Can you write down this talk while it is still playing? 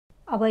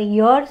Our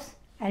ears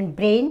and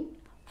brain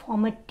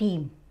form a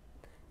team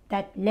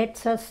that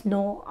lets us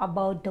know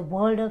about the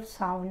world of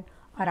sound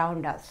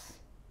around us.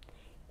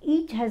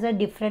 Each has a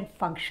different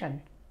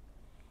function,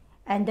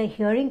 and the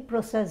hearing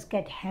process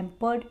gets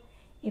hampered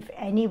if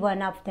any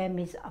one of them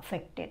is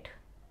affected.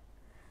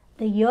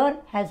 The ear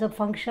has a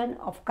function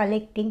of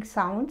collecting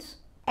sounds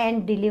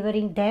and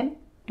delivering them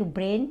to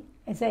brain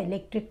as an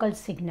electrical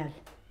signal,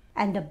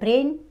 and the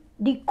brain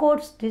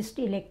decodes this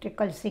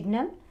electrical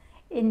signal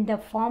in the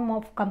form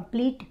of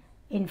complete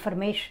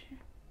information.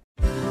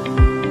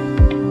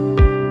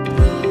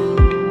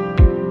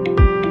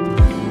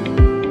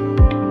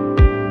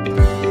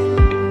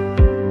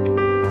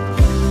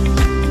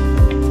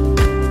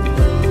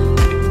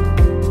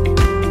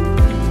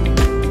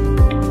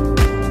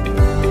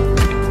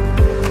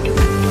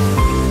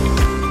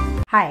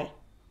 Hi,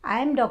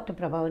 I am Dr.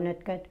 Prabha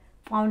Unadkat,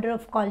 founder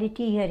of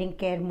Quality Hearing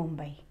Care,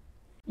 Mumbai.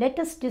 Let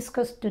us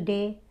discuss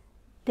today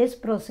this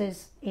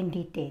process in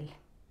detail.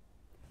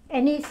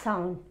 Any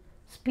sound,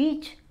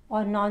 speech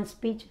or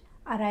non-speech,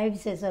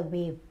 arrives as a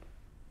wave.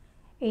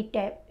 It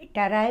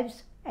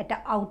arrives at the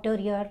outer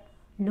ear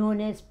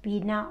known as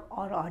pinna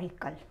or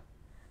auricle.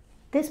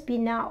 This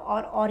pinna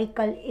or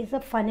auricle is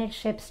a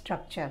funnel-shaped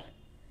structure.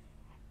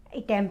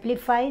 It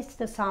amplifies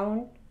the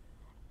sound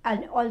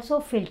and also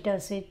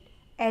filters it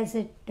as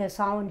the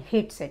sound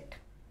hits it.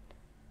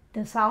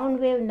 The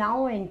sound wave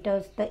now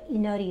enters the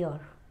inner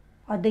ear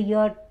or the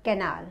ear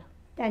canal,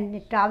 and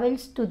it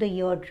travels to the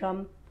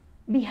eardrum,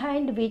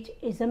 behind which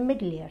is a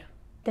middle ear.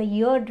 The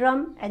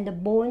eardrum and the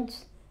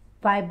bones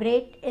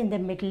vibrate in the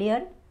middle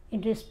ear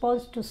in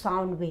response to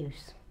sound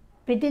waves.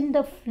 Within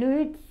the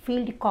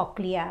fluid-filled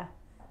cochlea,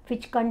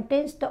 which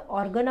contains the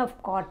organ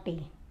of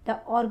Corti,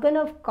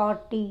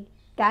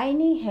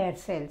 tiny hair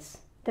cells,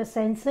 the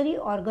sensory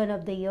organ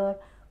of the ear,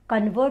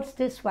 converts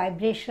this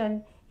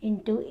vibration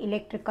into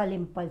electrical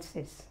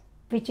impulses,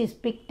 which is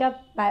picked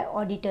up by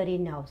auditory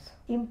nerves.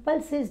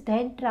 Impulses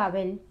then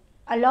travel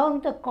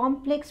along the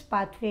complex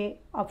pathway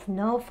of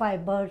nerve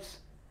fibers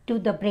to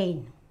the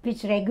brain,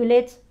 which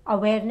regulates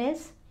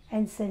awareness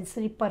and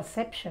sensory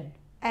perception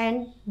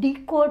and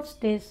decodes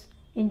this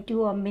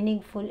into a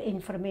meaningful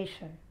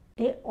information.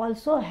 They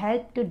also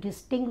help to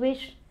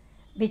distinguish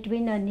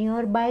between a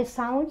nearby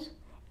sounds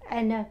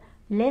and a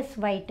less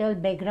vital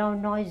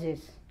background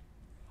noises.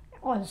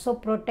 Also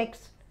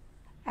protects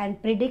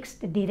and predicts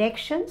the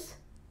directions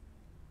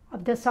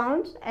of the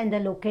sounds and the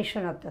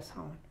location of the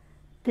sound.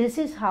 This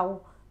is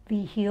how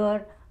we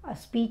hear a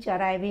speech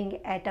arriving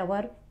at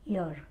our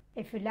ear.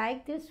 If you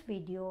like this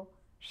video,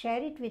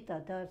 share it with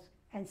others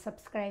and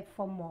subscribe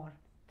for more.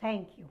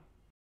 Thank you.